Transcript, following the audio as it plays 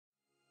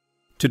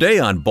Today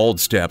on Bold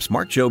Steps,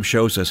 Mark Jobe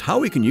shows us how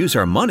we can use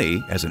our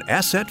money as an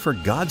asset for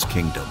God's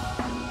kingdom.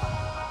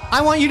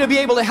 I want you to be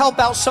able to help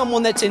out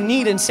someone that's in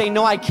need and say,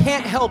 no, I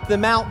can't help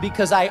them out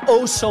because I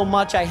owe so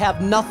much, I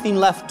have nothing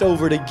left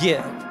over to give.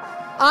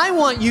 I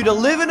want you to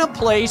live in a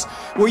place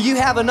where you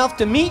have enough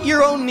to meet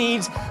your own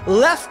needs,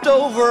 left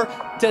over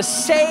to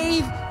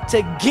save,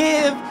 to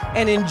give,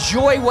 and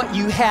enjoy what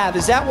you have.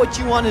 Is that what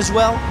you want as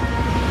well?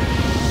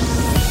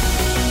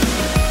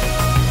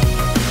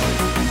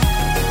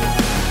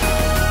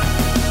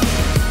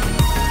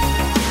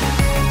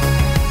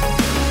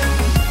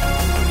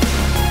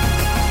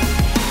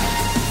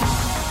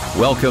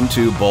 Welcome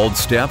to Bold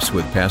Steps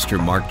with Pastor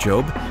Mark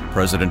Jobe,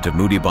 president of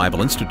Moody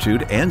Bible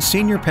Institute and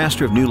senior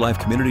pastor of New Life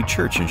Community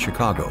Church in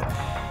Chicago.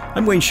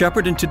 I'm Wayne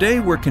Shepherd, and today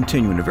we're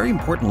continuing a very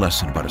important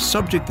lesson about a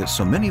subject that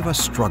so many of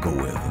us struggle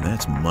with, and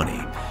that's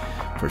money.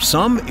 For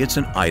some, it's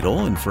an idol,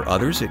 and for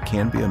others, it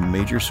can be a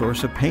major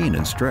source of pain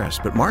and stress.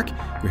 But Mark,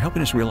 you're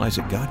helping us realize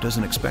that God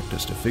doesn't expect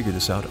us to figure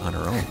this out on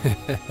our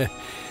own.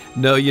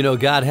 No,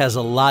 God has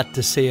a lot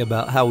to say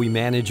about how we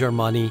manage our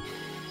money.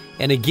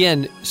 And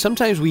again,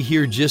 sometimes we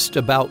hear just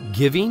about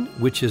giving,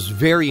 which is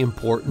very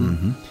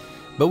important,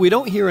 but we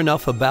don't hear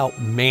enough about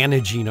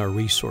managing our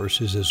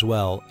resources as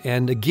well.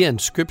 And again,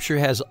 Scripture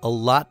has a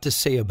lot to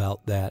say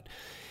about that.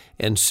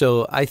 And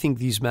so I think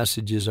these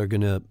messages are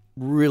going to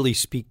really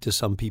speak to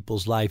some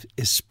people's life,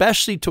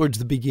 especially towards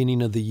the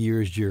beginning of the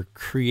year as you're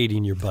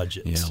creating your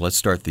budgets. Yeah, let's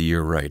start the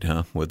year right,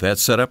 huh? With that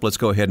set up, let's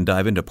go ahead and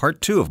dive into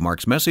part 2 of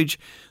Mark's message,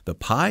 The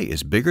Pie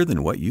is Bigger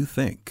Than What You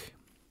Think.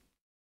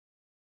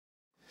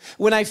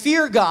 When I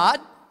fear God,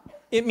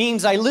 it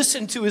means I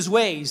listen to His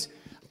ways.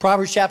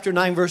 Proverbs chapter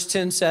 9, verse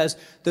 10 says,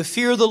 the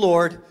fear of the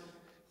Lord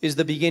is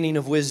the beginning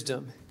of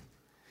wisdom,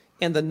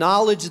 and the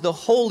knowledge of the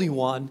Holy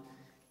One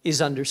is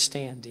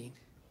understanding.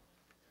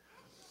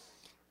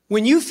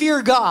 When you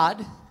fear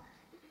God,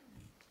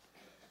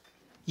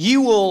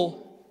 you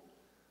will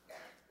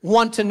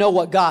want to know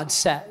what God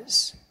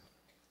says.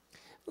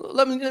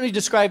 Let me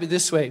describe it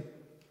this way.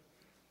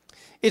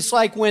 It's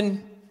like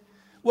when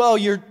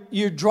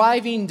you're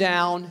driving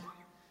down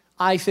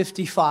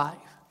I-55.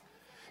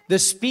 The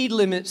speed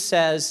limit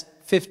says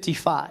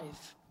 55.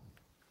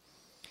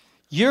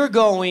 You're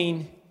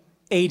going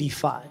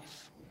 85.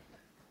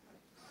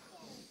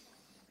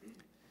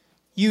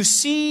 You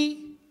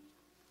see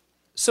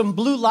some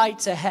blue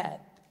lights ahead.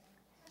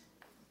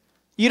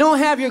 You don't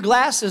have your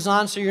glasses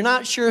on, so you're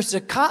not sure if it's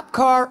a cop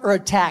car or a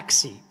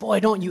taxi.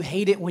 Boy, don't you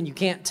hate it when you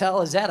can't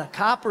tell, is that a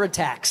cop or a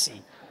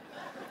taxi?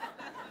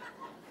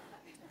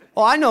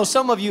 Oh, I know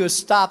some of you have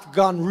stopped,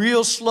 gone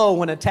real slow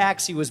when a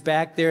taxi was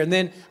back there, and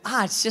then,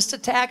 it's just a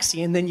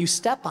taxi, and then you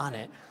step on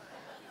it.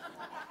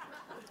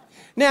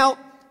 Now,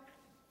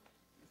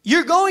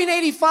 you're going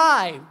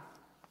 85.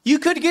 You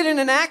could get in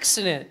an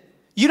accident.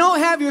 You don't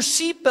have your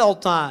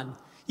seatbelt on.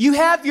 You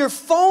have your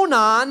phone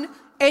on,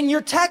 and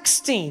you're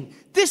texting.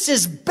 This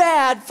is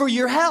bad for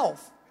your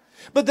health.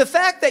 But the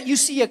fact that you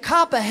see a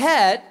cop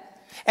ahead,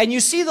 and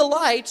you see the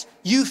lights,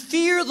 you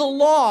fear the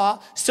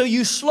law, so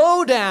you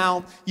slow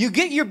down, you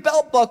get your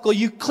belt buckle,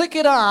 you click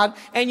it on,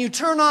 and you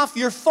turn off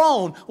your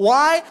phone.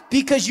 Why?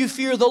 Because you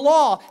fear the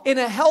law in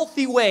a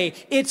healthy way.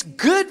 It's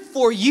good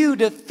for you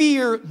to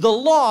fear the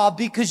law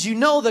because you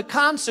know the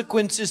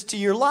consequences to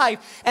your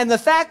life. And the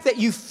fact that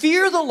you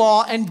fear the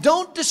law and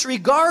don't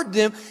disregard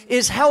them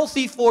is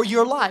healthy for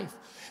your life.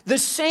 The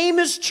same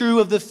is true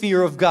of the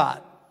fear of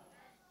God.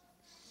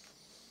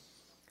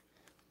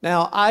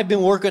 Now, I've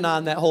been working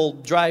on that whole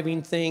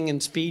driving thing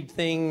and speed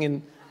thing,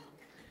 and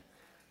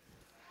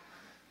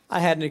I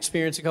had an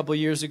experience a couple of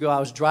years ago. I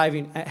was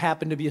driving. It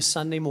happened to be a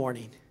Sunday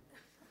morning.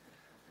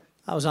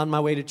 I was on my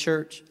way to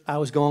church. I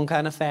was going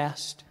kind of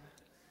fast,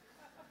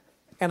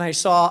 and I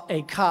saw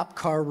a cop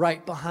car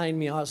right behind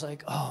me. I was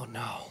like, oh,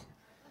 no.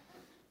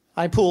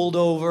 I pulled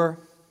over.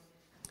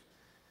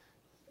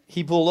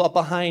 He pulled up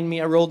behind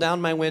me. I rolled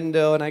down my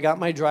window, and I got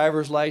my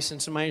driver's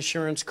license and my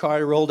insurance card.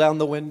 I rolled down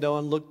the window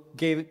and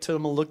gave it to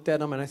him and looked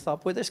at him, and I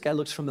thought, boy, this guy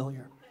looks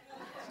familiar.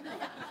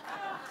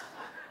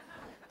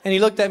 And he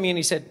looked at me and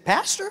he said,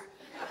 Pastor?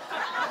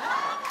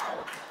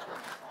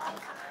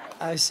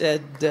 I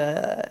said,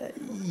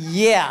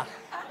 yeah.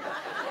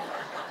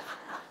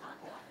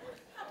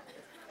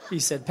 He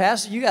said,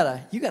 Pastor, you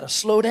gotta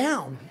slow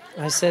down.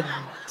 I said,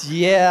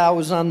 yeah, I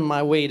was on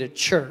my way to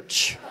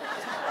church.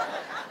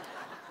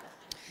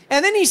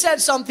 And then he said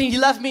something, he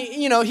left me,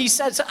 he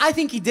said, I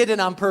think he did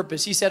it on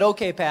purpose. He said,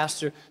 okay,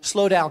 Pastor,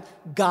 slow down,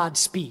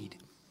 Godspeed.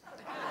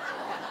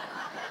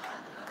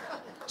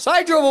 So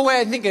I drove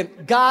away thinking,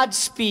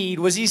 Godspeed,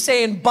 was he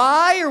saying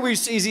bye or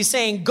is he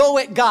saying go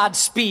at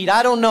Godspeed?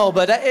 I don't know,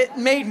 but it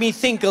made me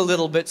think a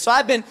little bit. So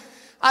I've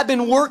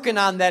been working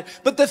on that.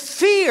 But the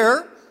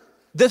fear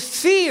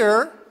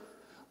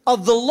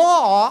of the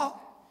law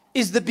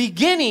is the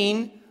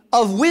beginning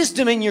of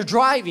wisdom in your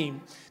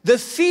driving. The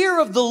fear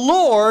of the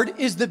Lord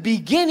is the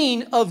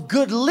beginning of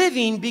good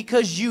living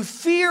because you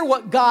fear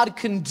what God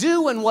can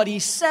do and what He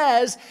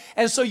says,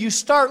 and so you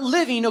start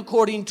living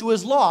according to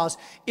His laws.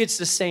 It's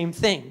the same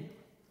thing.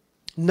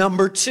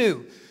 Number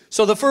 2,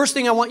 So the first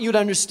thing I want you to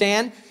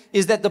understand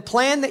is that the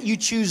plan that you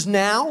choose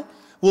now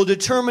will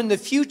determine the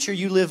future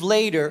you live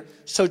later.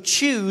 So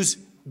choose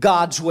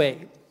God's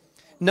way.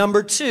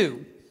 Number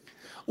 2,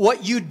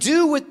 what you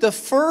do with the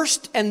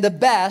first and the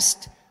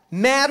best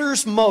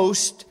matters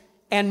most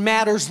and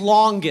matters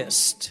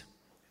longest.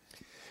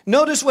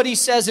 Notice what he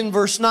says in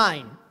verse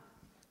 9.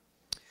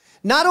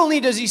 Not only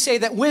does he say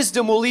that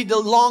wisdom will lead to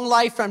long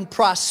life and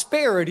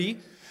prosperity,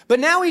 but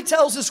now he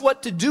tells us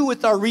what to do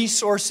with our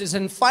resources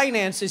and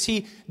finances.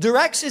 He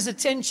directs his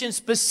attention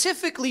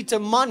specifically to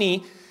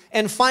money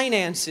and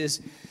finances.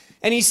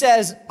 And he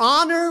says,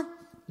 honor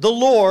the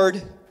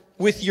Lord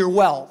with your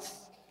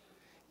wealth,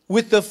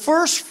 with the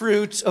first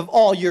fruits of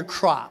all your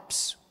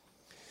crops.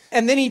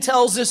 And then he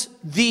tells us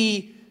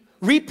the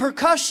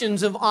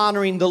repercussions of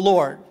honoring the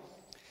Lord.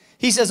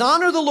 He says,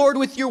 honor the Lord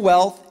with your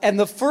wealth and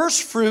the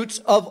first fruits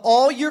of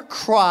all your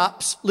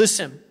crops.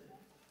 Listen.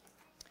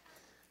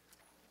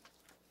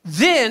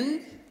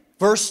 Then,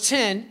 verse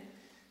 10,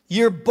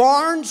 your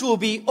barns will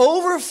be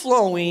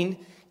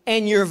overflowing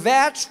and your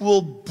vats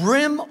will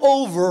brim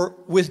over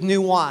with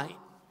new wine.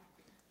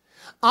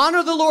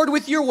 Honor the Lord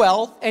with your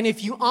wealth, and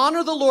if you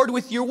honor the Lord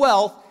with your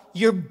wealth,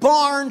 your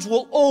barns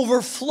will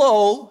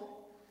overflow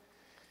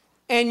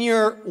and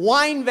your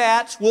wine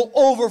vats will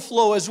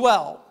overflow as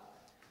well.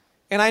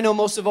 And I know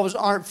most of us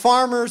aren't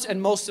farmers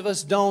and most of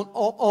us don't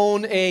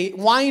own a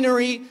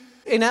winery.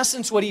 In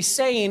essence, what he's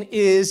saying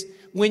is,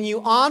 when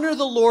you honor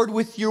the Lord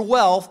with your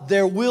wealth,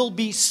 there will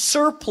be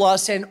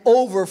surplus and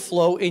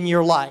overflow in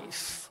your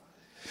life.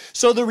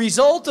 So the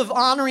result of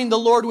honoring the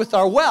Lord with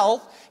our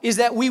wealth is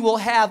that we will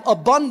have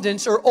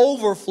abundance or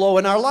overflow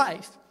in our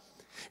life.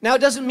 Now,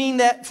 it doesn't mean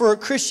that for a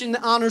Christian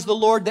that honors the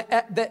Lord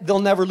that they'll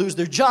never lose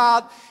their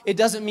job. It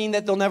doesn't mean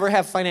that they'll never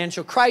have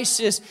financial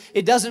crisis.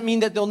 It doesn't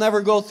mean that they'll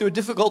never go through a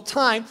difficult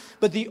time.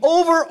 But the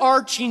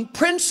overarching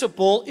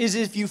principle is,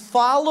 if you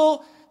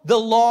follow the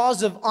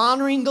laws of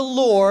honoring the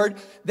Lord,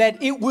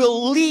 that it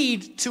will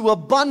lead to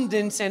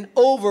abundance and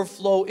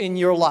overflow in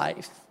your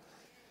life.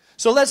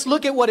 So let's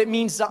look at what it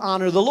means to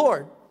honor the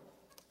Lord.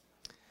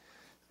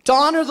 To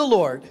honor the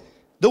Lord,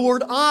 the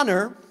word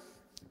honor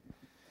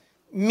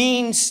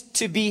means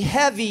to be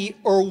heavy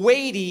or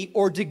weighty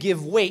or to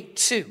give weight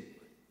to.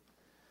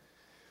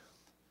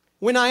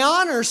 When I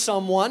honor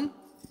someone,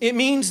 it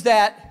means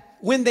that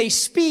when they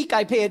speak,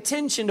 I pay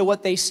attention to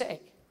what they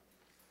say.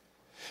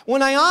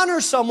 When I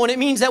honor someone, it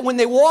means that when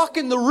they walk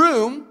in the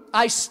room,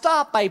 I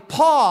stop, I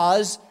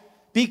pause,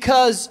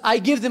 because I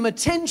give them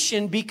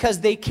attention because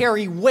they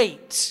carry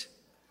weight,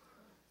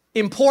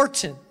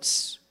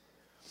 importance.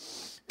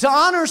 To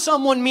honor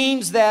someone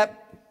means that,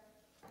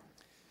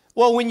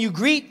 well, when you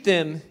greet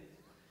them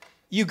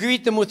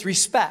with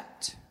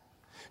respect.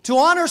 To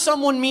honor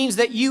someone means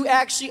that you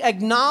actually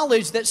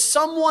acknowledge that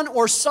someone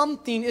or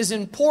something is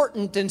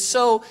important, and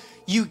so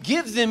you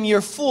give them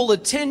your full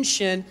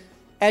attention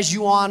as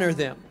you honor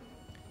them.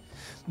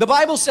 The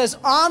Bible says,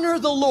 honor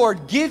the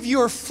Lord. Give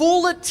your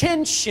full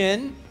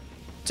attention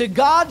to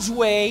God's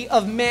way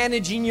of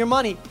managing your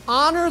money.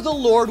 Honor the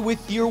Lord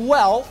with your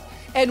wealth.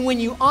 And when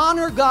you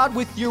honor God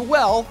with your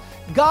wealth,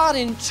 God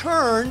in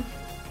turn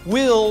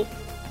will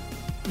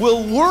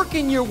work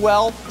in your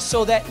wealth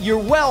so that your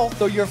wealth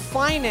or your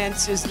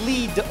finances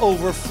lead to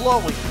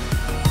overflowing.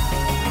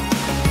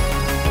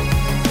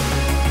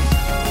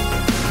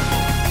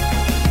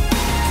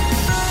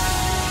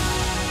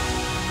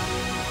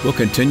 We'll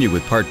continue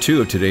with part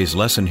 2 of today's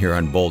lesson here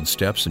on Bold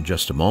Steps in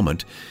just a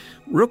moment.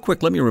 Real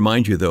quick, let me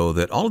remind you, though,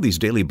 that all of these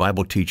daily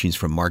Bible teachings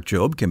from Mark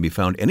Jobe can be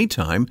found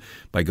anytime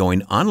by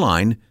going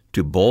online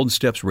to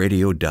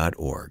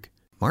boldstepsradio.org.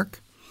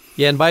 Mark?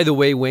 Yeah, and by the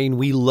way, Wayne,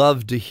 we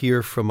love to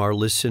hear from our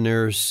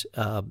listeners.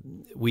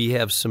 We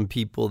have some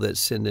people that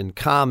send in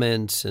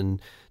comments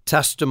and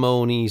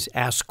testimonies,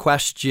 ask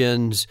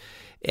questions.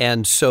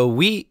 And so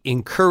we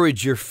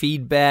encourage your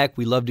feedback.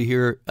 We love to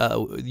hear.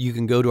 You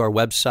can go to our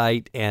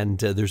website, and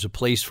there's a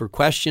place for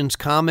questions,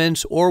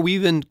 comments, or we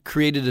even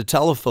created a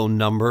telephone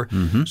number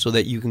so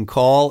that you can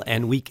call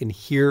and we can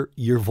hear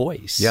your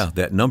voice. Yeah,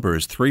 that number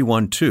is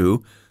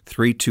 312-329-2011,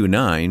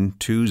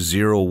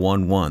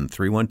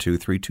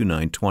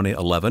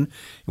 312-329-2011.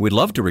 We'd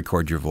love to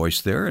record your voice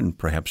there and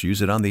perhaps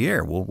use it on the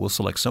air. We'll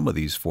select some of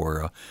these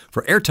for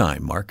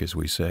airtime, Mark, as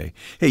we say.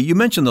 Hey, you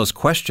mentioned those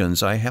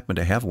questions. I happen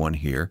to have one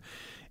here.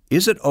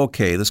 Is it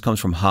okay, this comes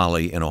from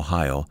Holly in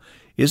Ohio,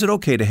 is it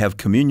okay to have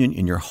communion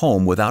in your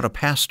home without a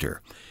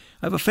pastor?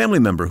 I have a family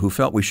member who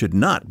felt we should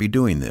not be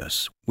doing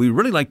this. We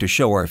really like to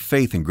show our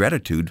faith and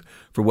gratitude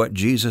for what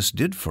Jesus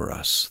did for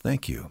us.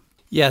 Thank you.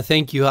 Yeah,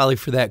 thank you, Holly,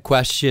 for that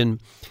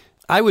question.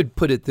 I would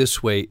put it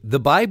this way. The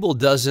Bible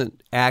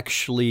doesn't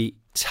actually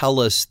tell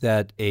us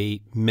that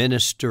a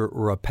minister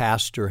or a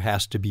pastor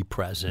has to be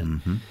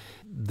present.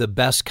 The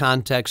best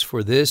context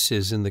for this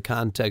is in the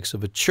context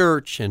of a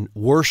church and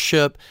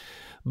worship.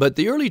 But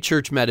the early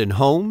church met in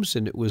homes,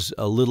 and it was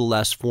a little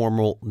less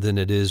formal than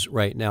it is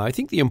right now. I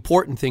think the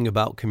important thing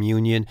about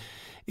communion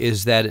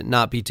is that it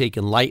not be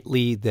taken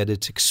lightly, that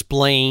it's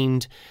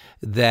explained,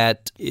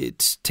 that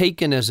it's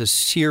taken as a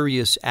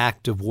serious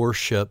act of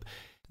worship,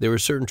 There were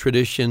certain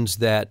traditions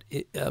that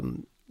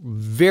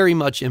very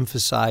much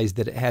emphasized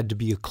that it had to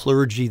be a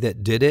clergy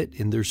that did it,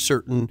 and there's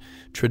certain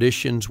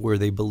traditions where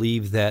they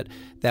believe that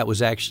that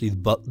was actually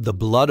the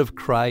blood of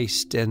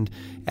Christ and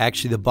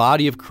actually the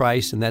body of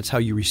Christ, and that's how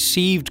you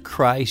received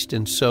Christ,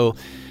 and so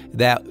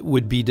that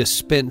would be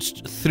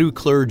dispensed through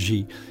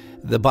clergy.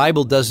 The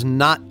Bible does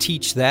not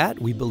teach that.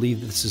 We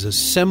believe this is a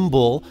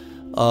symbol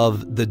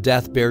of the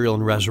death, burial,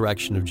 and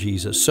resurrection of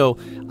Jesus. So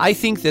I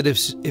think that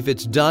if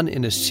it's done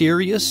in a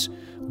serious,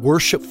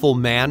 worshipful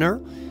manner,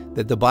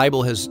 that the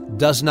Bible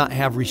does not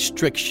have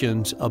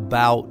restrictions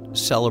about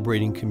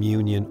celebrating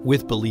communion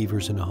with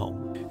believers in a home.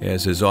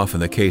 As is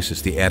often the case,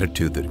 it's the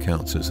attitude that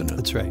counts, isn't it?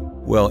 That's right.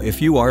 Well,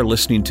 if you are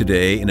listening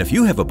today, and if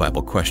you have a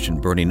Bible question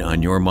burning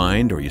on your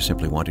mind, or you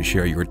simply want to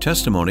share your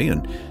testimony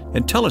and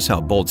tell us how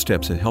Bold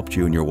Steps have helped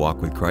you in your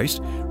walk with Christ,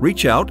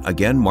 reach out.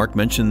 Again, Mark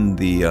mentioned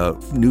the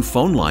new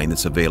phone line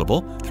that's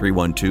available,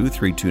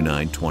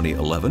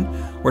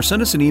 312-329-2011, or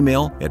send us an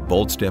email at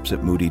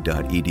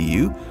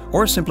boldsteps@moody.edu,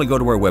 or simply go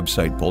to our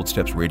website,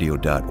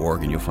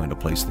 boldstepsradio.org, and you'll find a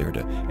place there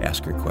to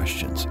ask your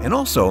questions. And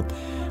also,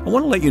 I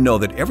want to let you know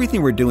that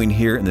everything we're doing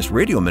here in this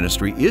radio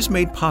ministry is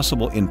made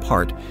possible in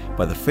part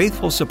by the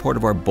faithful support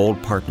of our Bold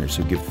partners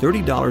who give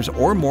 $30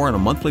 or more on a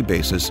monthly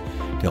basis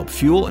to help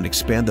fuel and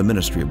expand the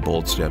ministry of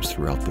Bold Steps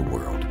throughout the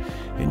world.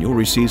 And you'll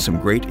receive some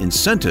great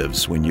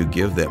incentives when you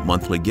give that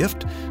monthly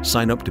gift.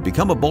 Sign up to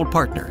become a Bold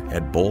partner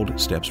at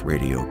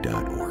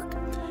boldstepsradio.org.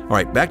 All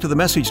right, back to the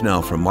message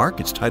now from Mark.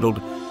 It's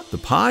titled, "The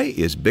Pie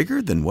is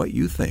Bigger Than What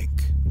You Think."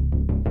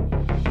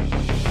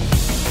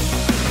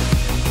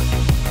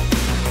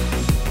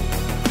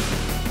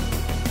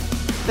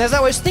 As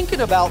I was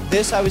thinking about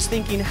this, I was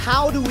thinking,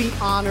 how do we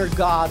honor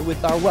God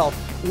with our wealth?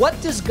 What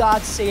does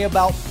God say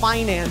about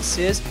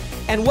finances?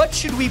 And what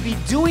should we be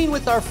doing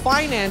with our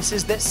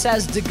finances that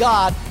says to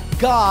God,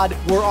 God,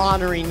 we're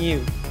honoring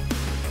you?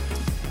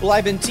 Well,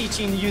 I've been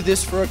teaching you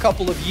this for a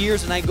couple of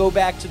years, and I go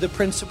back to the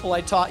principle I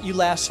taught you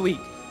last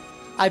week.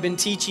 I've been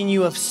teaching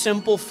you a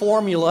simple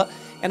formula,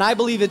 and I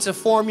believe it's a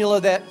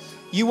formula that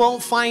you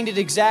won't find it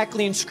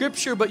exactly in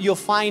Scripture, but you'll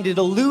find it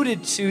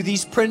alluded to,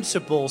 these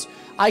principles.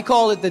 I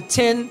call it the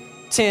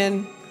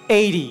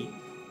 10-10-80.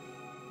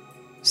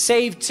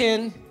 Save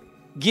 10,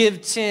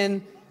 give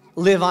 10,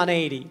 live on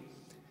 80.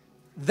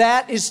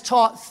 That is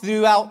taught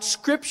throughout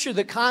Scripture,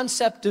 the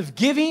concept of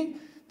giving,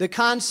 the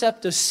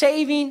concept of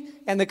saving,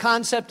 and the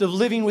concept of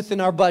living within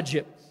our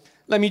budget.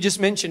 Let me just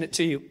mention it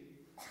to you.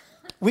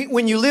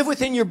 When you live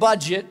within your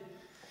budget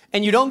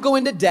and you don't go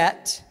into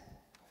debt,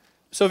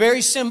 so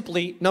very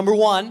simply, number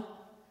one,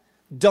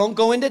 don't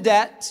go into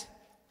debt,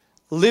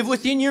 live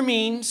within your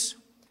means.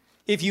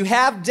 If you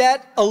have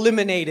debt,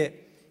 eliminate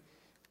it.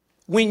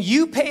 When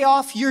you pay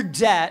off your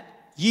debt,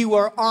 you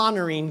are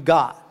honoring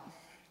God.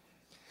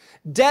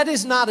 Debt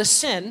is not a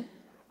sin,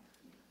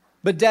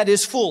 but debt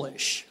is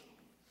foolish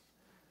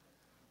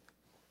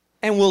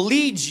and will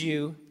lead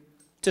you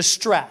to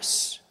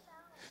stress.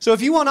 So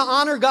if you want to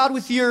honor God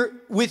with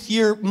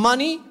your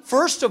money,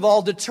 first of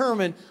all,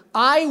 determine,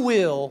 I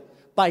will,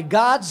 by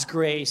God's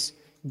grace,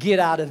 get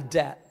out of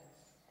debt.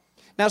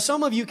 Now,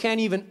 some of you can't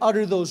even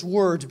utter those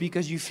words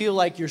because you feel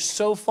like you're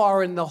so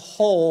far in the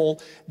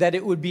hole that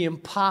it would be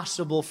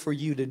impossible for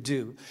you to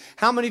do.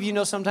 How many of you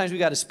know sometimes we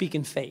got to speak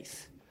in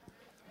faith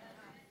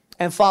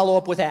and follow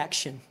up with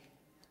action?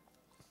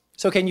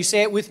 So can you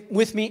say it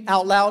with me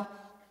out loud?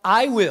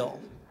 I will,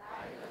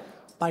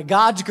 by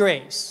God's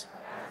grace,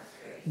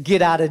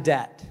 get out of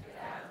debt.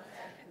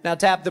 Now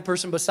tap the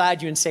person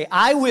beside you and say,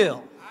 I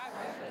will,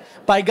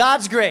 by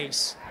God's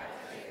grace,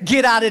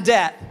 get out of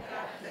debt.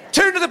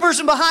 Turn to the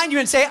person behind you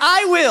and say,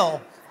 I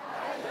will,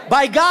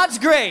 by God's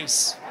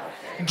grace,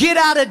 get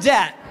out of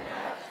debt.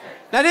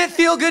 Now, did it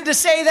feel good to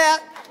say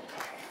that?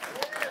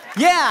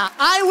 Yeah,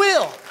 I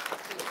will.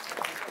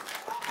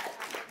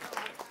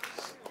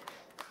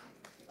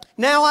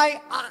 Now,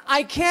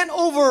 I can't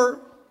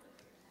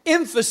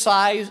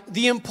overemphasize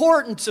the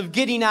importance of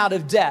getting out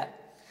of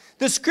debt.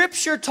 The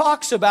Scripture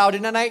talks about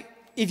it, and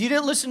if you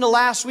didn't listen to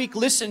last week,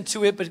 listen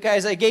to it. But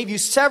guys, I gave you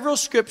several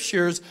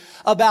scriptures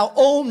about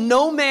owe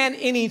no man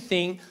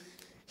anything.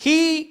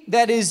 He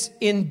that is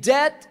in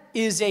debt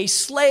is a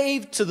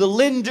slave to the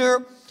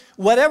lender.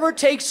 Whatever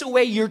takes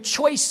away your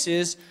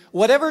choices,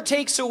 whatever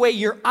takes away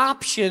your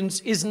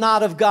options is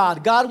not of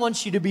God. God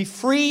wants you to be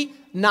free,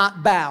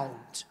 not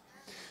bound.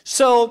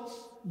 So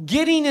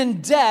getting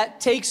in debt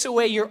takes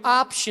away your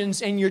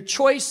options and your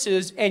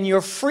choices and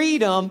your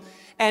freedom.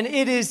 And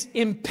it is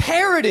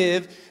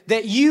imperative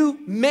that you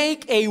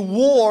make a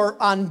war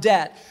on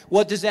debt.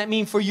 What does that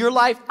mean for your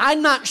life?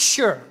 I'm not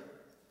sure.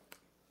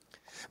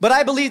 But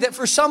I believe that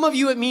for some of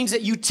you, it means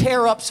that you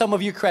tear up some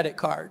of your credit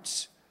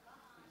cards.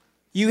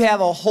 You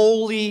have a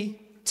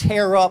holy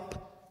tear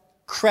up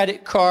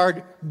credit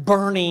card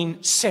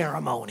burning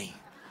ceremony.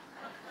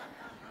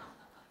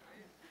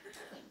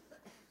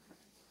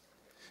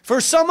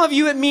 For some of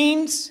you, it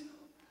means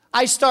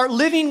I start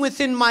living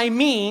within my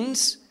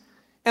means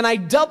and I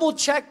double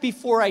check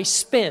before I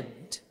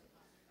spend.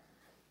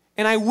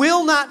 And I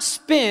will not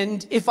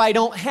spend if I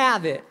don't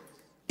have it.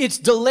 It's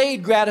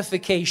delayed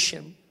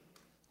gratification.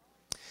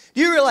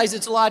 Do you realize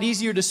it's a lot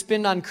easier to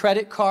spend on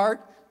credit card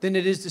than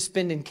it is to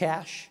spend in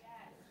cash?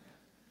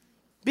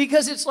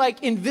 Because it's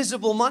like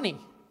invisible money.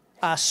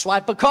 I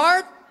swipe a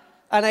card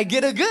and I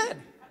get a good.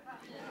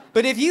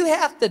 But if you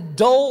have to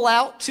dole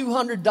out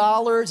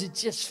 $200, it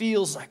just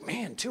feels like,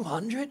 man,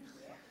 200?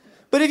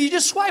 But if you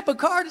just swipe a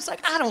card, it's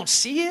like, I don't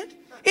see it.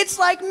 It's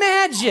like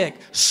magic.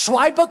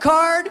 Swipe a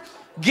card,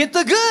 get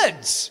the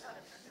goods.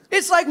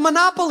 It's like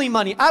Monopoly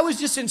money. I was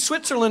just in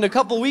Switzerland a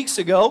couple weeks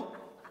ago,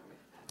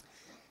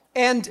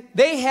 and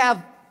they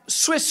have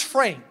Swiss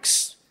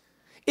francs.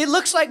 It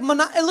looks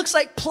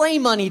like play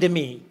money to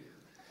me.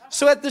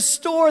 So at the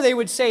store, they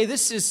would say,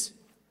 this is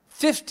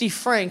 50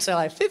 francs. I'm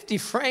like, 50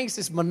 francs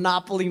is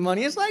Monopoly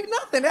money. It's like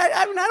nothing.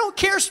 I don't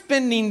care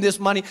spending this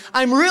money.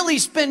 I'm really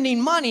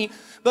spending money,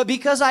 but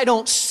because I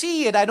don't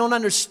see it, I don't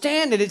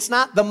understand it, it's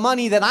not the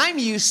money that I'm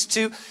used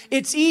to,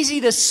 it's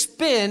easy to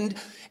spend,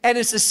 and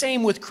it's the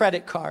same with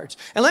credit cards.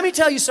 And let me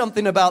tell you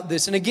something about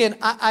this. And again,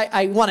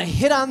 I want to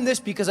hit on this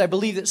because I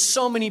believe that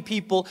so many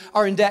people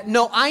are in debt.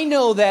 No, I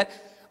know that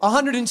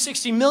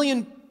 160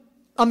 million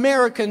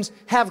Americans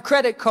have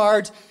credit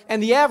cards,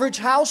 and the average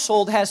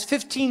household has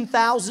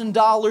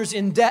 $15,000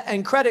 in debt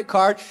and credit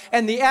card,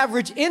 and the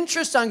average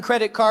interest on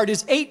credit card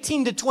is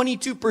 18 to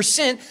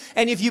 22%,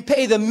 and if you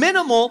pay the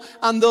minimal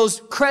on those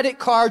credit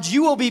cards,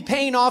 you will be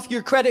paying off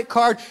your credit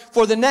card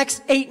for the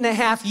next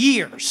 8.5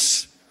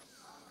 years.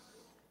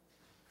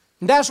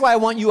 And that's why I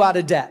want you out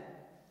of debt.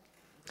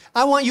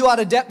 I want you out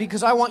of debt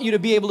because I want you to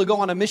be able to go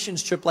on a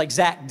missions trip like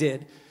Zach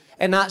did,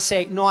 and not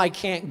say, no, I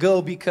can't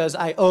go because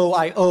I owe,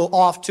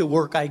 off to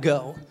work I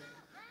go.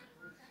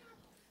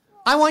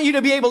 I want you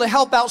to be able to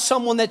help out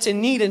someone that's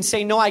in need and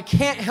say, no, I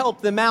can't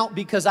help them out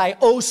because I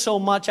owe so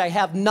much, I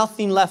have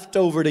nothing left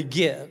over to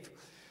give.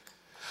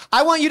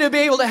 I want you to be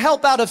able to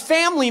help out a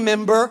family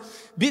member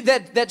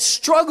that's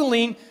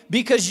struggling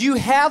because you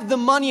have the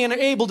money and are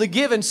able to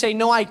give and say,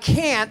 no, I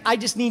can't. I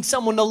just need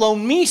someone to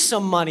loan me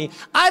some money.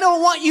 I don't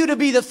want you to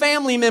be the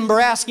family member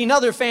asking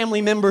other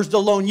family members to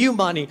loan you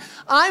money.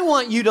 I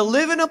want you to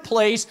live in a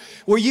place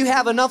where you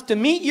have enough to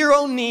meet your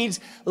own needs,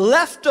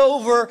 left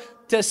over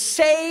to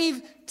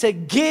save, to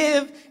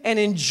give, and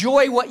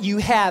enjoy what you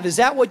have. Is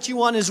that what you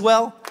want as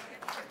well?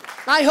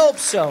 I hope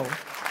so.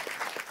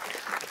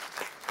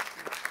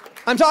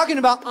 I'm talking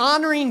about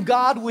honoring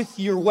God with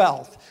your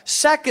wealth.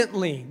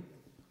 Secondly,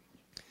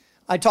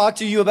 I talked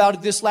to you about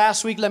it this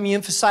last week. Let me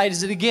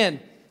emphasize it again.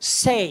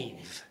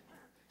 Save.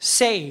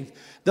 Save.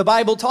 The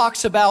Bible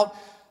talks about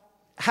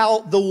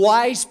how the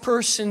wise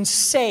person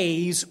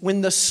saves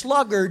when the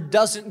sluggard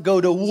doesn't go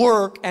to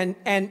work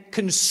and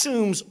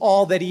consumes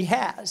all that he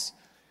has.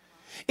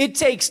 It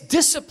takes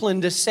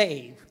discipline to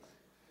save.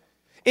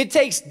 It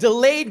takes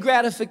delayed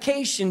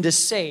gratification to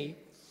save.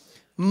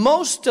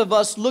 Most of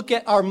us look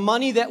at our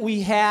money that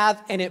we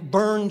have and it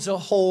burns a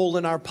hole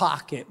in our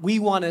pocket. We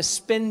want to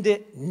spend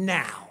it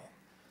now.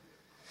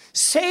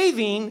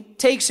 Saving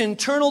takes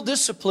internal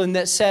discipline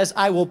that says,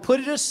 I will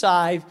put it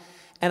aside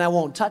and I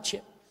won't touch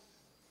it.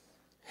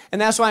 And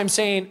that's why I'm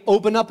saying,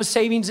 open up a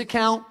savings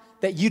account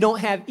that you don't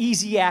have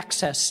easy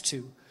access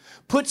to.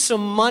 Put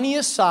some money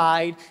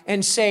aside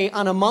and say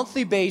on a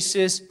monthly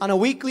basis, on a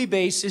weekly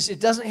basis, it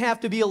doesn't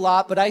have to be a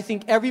lot, but I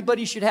think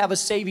everybody should have a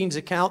savings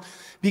account,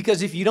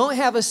 because if you don't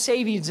have a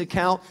savings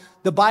account,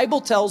 the Bible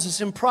tells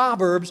us in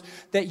Proverbs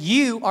that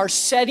you are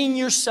setting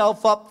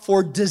yourself up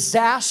for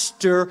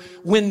disaster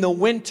when the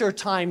winter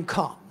time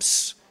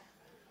comes.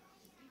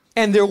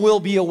 And there will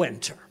be a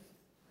winter.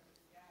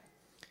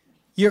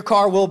 Your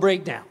car will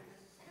break down.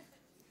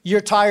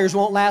 Your tires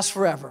won't last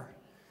forever.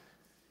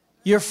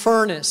 Your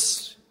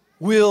furnace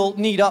will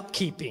need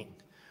upkeeping.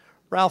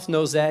 Ralph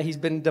knows that. He's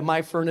been to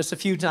my furnace a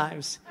few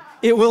times.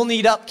 It will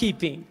need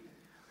upkeeping.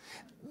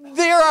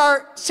 There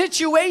are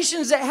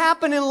situations that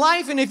happen in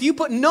life, and if you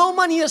put no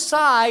money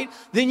aside,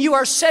 then you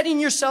are setting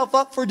yourself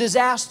up for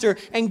disaster,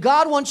 and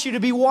God wants you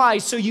to be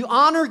wise. So you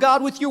honor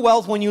God with your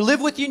wealth when you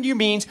live within your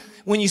means,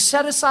 when you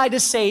set aside a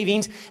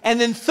savings, and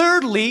then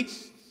thirdly,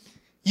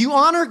 you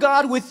honor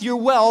God with your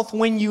wealth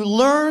when you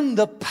learn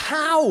the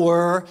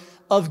power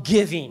of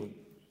giving.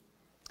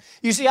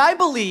 You see, I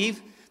believe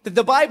that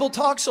the Bible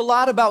talks a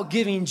lot about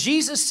giving.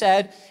 Jesus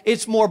said,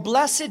 it's more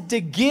blessed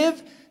to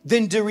give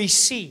than to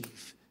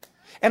receive.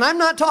 And I'm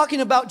not talking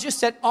about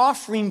just at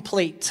offering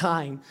plate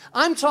time.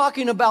 I'm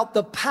talking about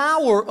the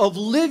power of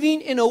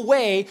living in a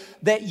way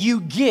that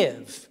you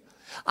give.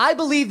 I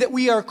believe that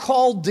we are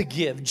called to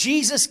give.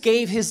 Jesus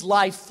gave his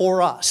life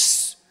for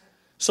us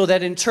so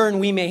that in turn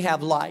we may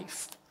have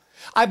life.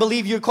 I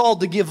believe you're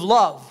called to give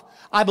love.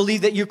 I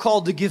believe that you're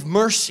called to give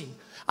mercy.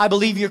 I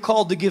believe you're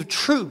called to give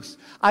truth.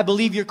 I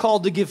believe you're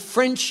called to give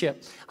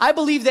friendship. I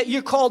believe that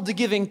you're called to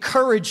give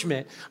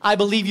encouragement. I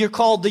believe you're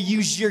called to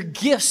use your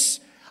gifts.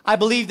 I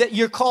believe that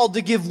you're called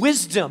to give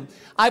wisdom.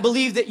 I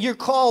believe that you're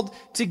called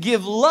to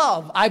give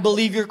love. I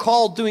believe you're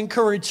called to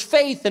encourage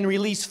faith and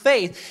release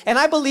faith. And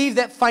I believe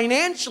that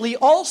financially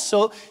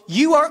also,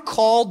 you are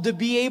called to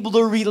be able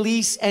to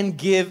release and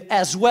give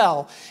as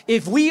well.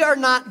 If we are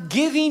not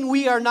giving,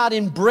 we are not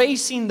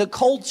embracing the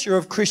culture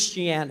of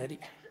Christianity.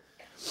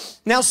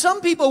 Now,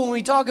 some people, when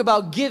we talk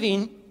about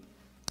giving,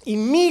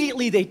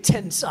 immediately they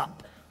tense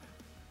up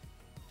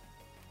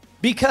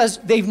because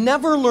they've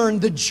never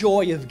learned the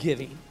joy of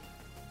giving.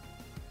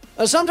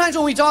 Sometimes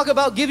when we talk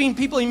about giving,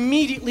 people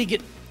immediately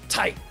get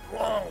tight.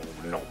 Oh,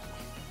 no.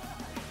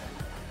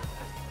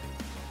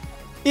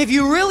 If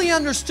you really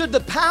understood the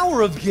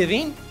power of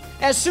giving,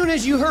 as soon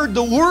as you heard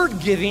the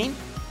word giving,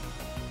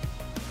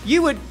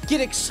 you would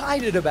get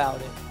excited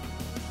about it.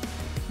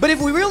 But if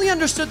we really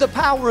understood the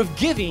power of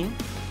giving,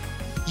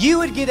 you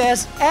would get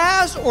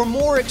as or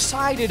more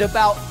excited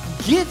about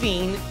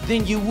giving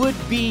than you would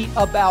be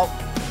about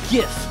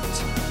gift.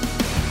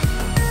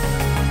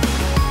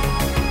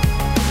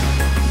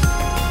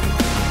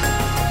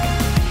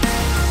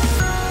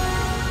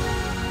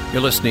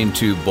 You're listening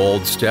to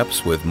Bold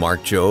Steps with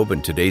Mark Jobe,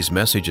 and today's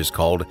message is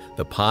called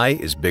The Pie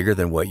is Bigger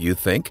Than What You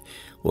Think.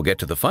 We'll get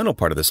to the final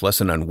part of this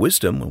lesson on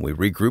wisdom when we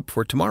regroup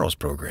for tomorrow's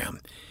program.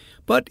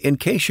 But in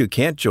case you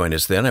can't join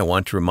us then, I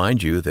want to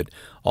remind you that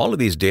all of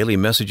these daily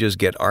messages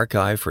get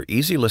archived for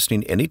easy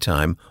listening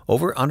anytime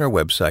over on our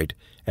website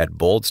at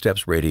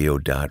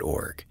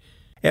boldstepsradio.org.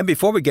 And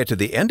before we get to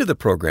the end of the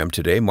program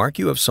today, Mark,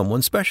 you have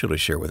someone special to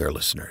share with our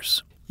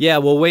listeners. Yeah,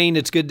 well, Wayne,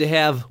 it's good to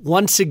have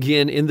once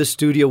again in the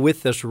studio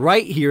with us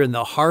right here in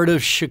the heart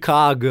of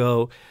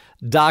Chicago,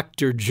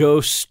 Dr.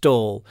 Joe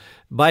Stowell.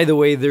 By the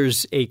way,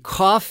 there's a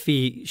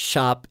coffee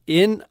shop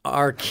in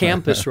our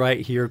campus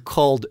right here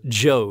called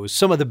Joe's.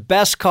 Some of the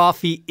best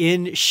coffee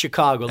in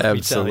Chicago, let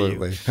me tell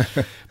you.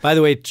 By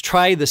the way,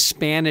 try the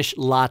Spanish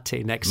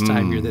latte next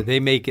time you're there. They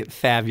make it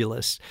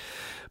fabulous.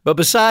 But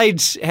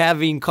besides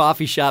having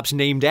coffee shops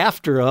named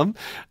after him,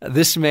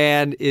 this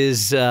man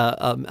is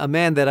a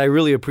man that I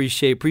really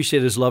appreciate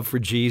his love for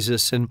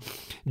Jesus. And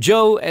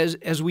Joe,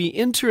 as we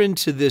enter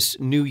into this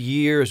new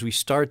year, as we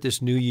start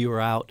this new year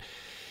out,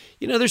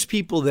 you know, there's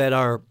people that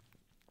are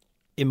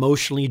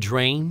emotionally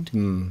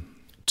drained,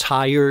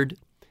 tired.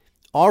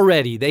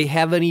 Already, they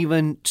haven't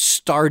even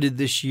started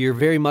this year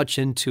very much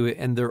into it,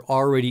 and they're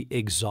already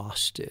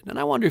exhausted. And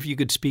I wonder if you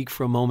could speak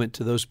for a moment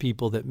to those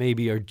people that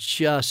maybe are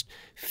just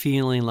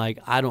feeling like,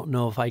 I don't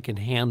know if I can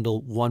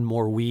handle one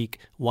more week,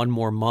 one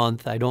more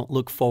month. I don't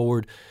look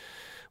forward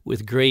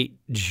with great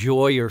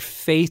joy or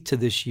faith to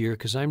this year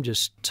because I'm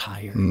just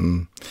tired.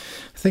 I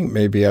think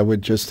maybe I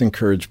would just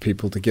encourage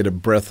people to get a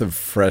breath of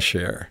fresh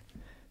air.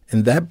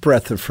 And that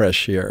breath of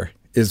fresh air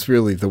is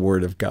really the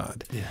Word of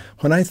God. Yeah.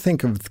 When I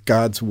think of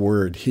God's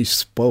Word, He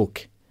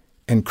spoke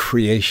and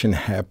creation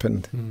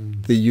happened,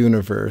 the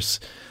universe,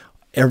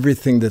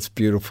 everything that's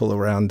beautiful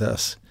around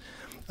us.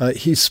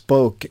 He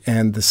spoke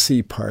and the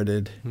sea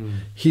parted.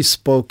 He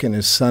spoke and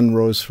His Son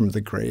rose from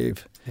the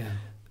grave. Yeah.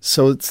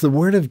 So it's the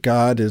Word of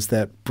God is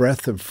that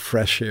breath of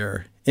fresh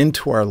air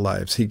into our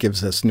lives. He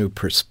gives us new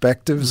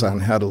perspectives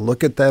on how to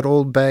look at that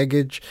old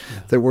baggage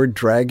that we're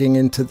dragging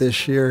into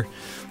this year.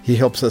 He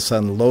helps us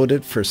unload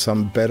it for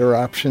some better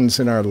options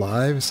in our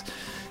lives.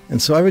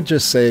 And so I would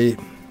just say,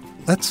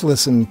 let's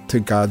listen to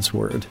God's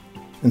Word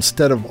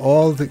instead of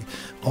all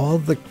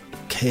the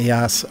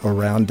chaos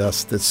around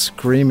us that's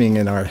screaming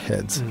in our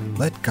heads.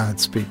 Let God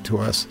speak to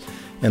us.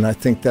 And I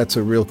think that's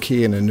a real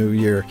key in a new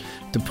year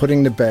to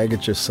putting the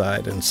baggage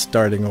aside and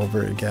starting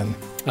over again.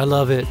 I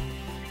love it.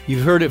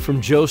 You've heard it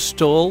from Joe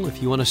Stowell.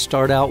 If you want to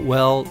start out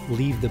well,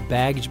 leave the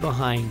baggage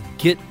behind.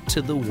 Get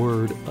to the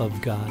Word of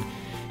God.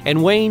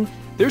 And Wayne,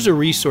 there's a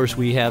resource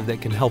we have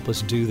that can help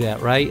us do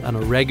that, right? On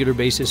a regular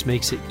basis,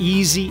 makes it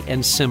easy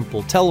and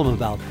simple. Tell them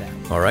about that.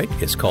 All right.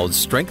 It's called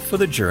Strength for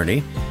the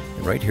Journey.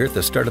 And right here at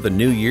the start of the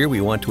new year,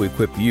 we want to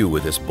equip you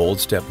with this Bold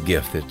Step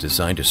gift that's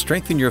designed to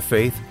strengthen your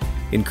faith,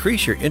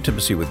 increase your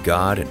intimacy with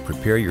God, and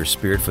prepare your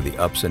spirit for the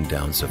ups and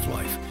downs of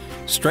life.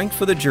 Strength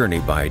for the Journey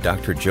by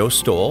Dr. Joe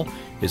Stowell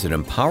is an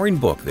empowering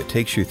book that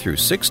takes you through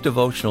 6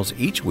 devotionals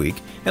each week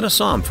and a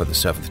psalm for the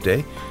 7th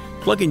day,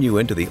 plugging you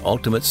into the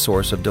ultimate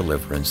source of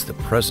deliverance, the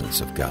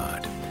presence of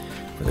God.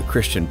 For the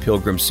Christian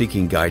pilgrim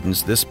seeking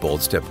guidance, this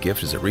Bold Step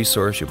gift is a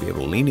resource you'll be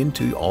able to lean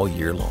into all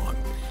year long.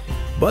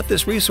 But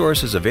this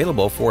resource is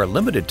available for a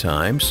limited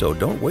time, so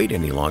don't wait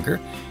any longer.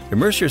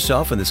 Immerse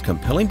yourself in this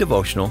compelling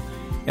devotional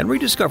and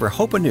rediscover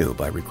hope anew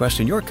by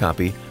requesting your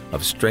copy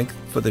of Strength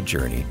for the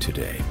Journey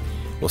today.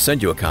 We'll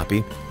send you a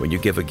copy when you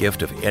give a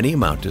gift of any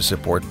amount to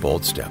support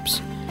Bold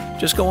Steps.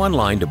 Just go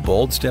online to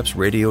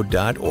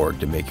boldstepsradio.org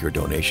to make your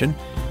donation,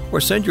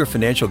 or send your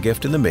financial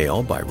gift in the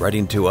mail by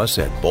writing to us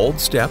at Bold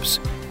Steps,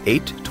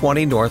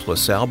 820 North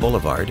LaSalle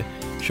Boulevard,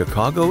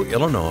 Chicago,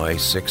 Illinois,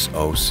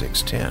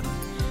 60610.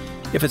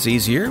 If it's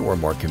easier or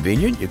more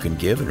convenient, you can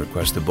give and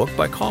request the book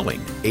by calling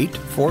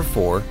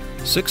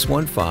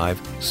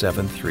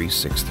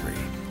 844-615-7363.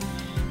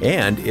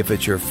 And if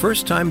it's your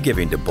first time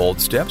giving to Bold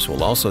Steps,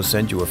 we'll also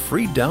send you a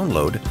free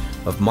download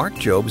of Mark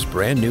Jobe's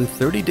brand new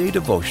 30-day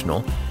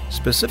devotional,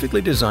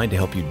 specifically designed to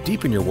help you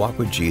deepen your walk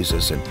with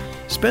Jesus and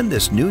spend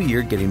this new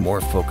year getting more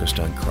focused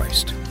on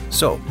Christ.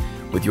 So,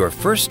 with your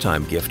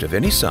first-time gift of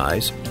any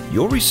size,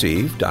 you'll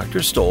receive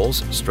Dr.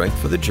 Stoll's Strength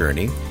for the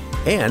Journey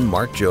and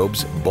Mark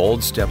Job's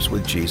Bold Steps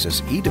with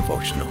Jesus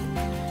e-devotional.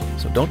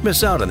 So don't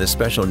miss out on this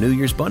special New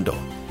Year's bundle.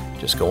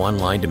 Just go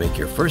online to make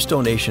your first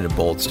donation of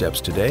Bold Steps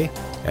today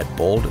at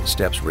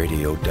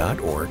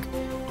boldstepsradio.org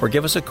or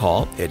give us a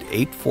call at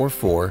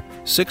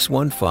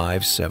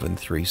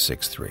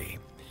 844-615-7363.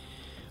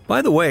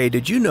 By the way,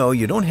 did you know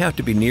you don't have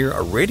to be near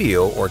a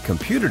radio or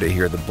computer to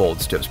hear the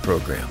Bold Steps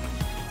program?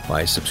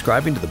 By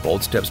subscribing to the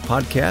Bold Steps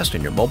podcast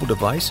on your mobile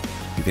device,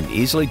 you can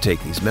easily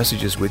take these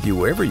messages with you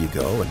wherever you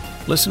go and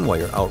listen while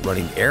you're out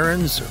running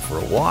errands or for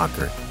a walk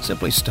or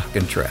simply stuck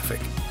in traffic.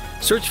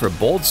 Search for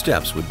Bold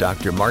Steps with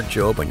Dr. Mark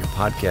Jobe on your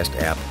podcast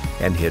app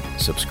and hit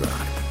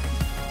subscribe.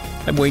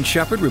 I'm Wayne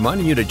Shepherd,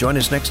 reminding you to join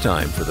us next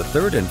time for the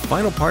third and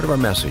final part of our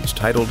message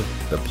titled,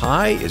 The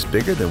Pie is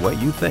Bigger Than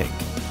What You Think.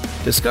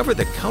 Discover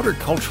the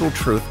countercultural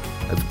truth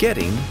of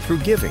getting through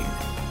giving.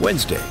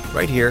 Wednesday,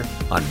 right here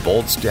on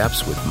Bold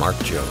Steps with Mark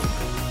Jobe.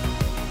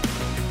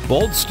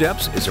 Bold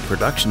Steps is a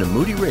production of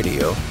Moody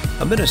Radio,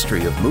 a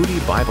ministry of Moody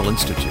Bible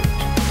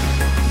Institute.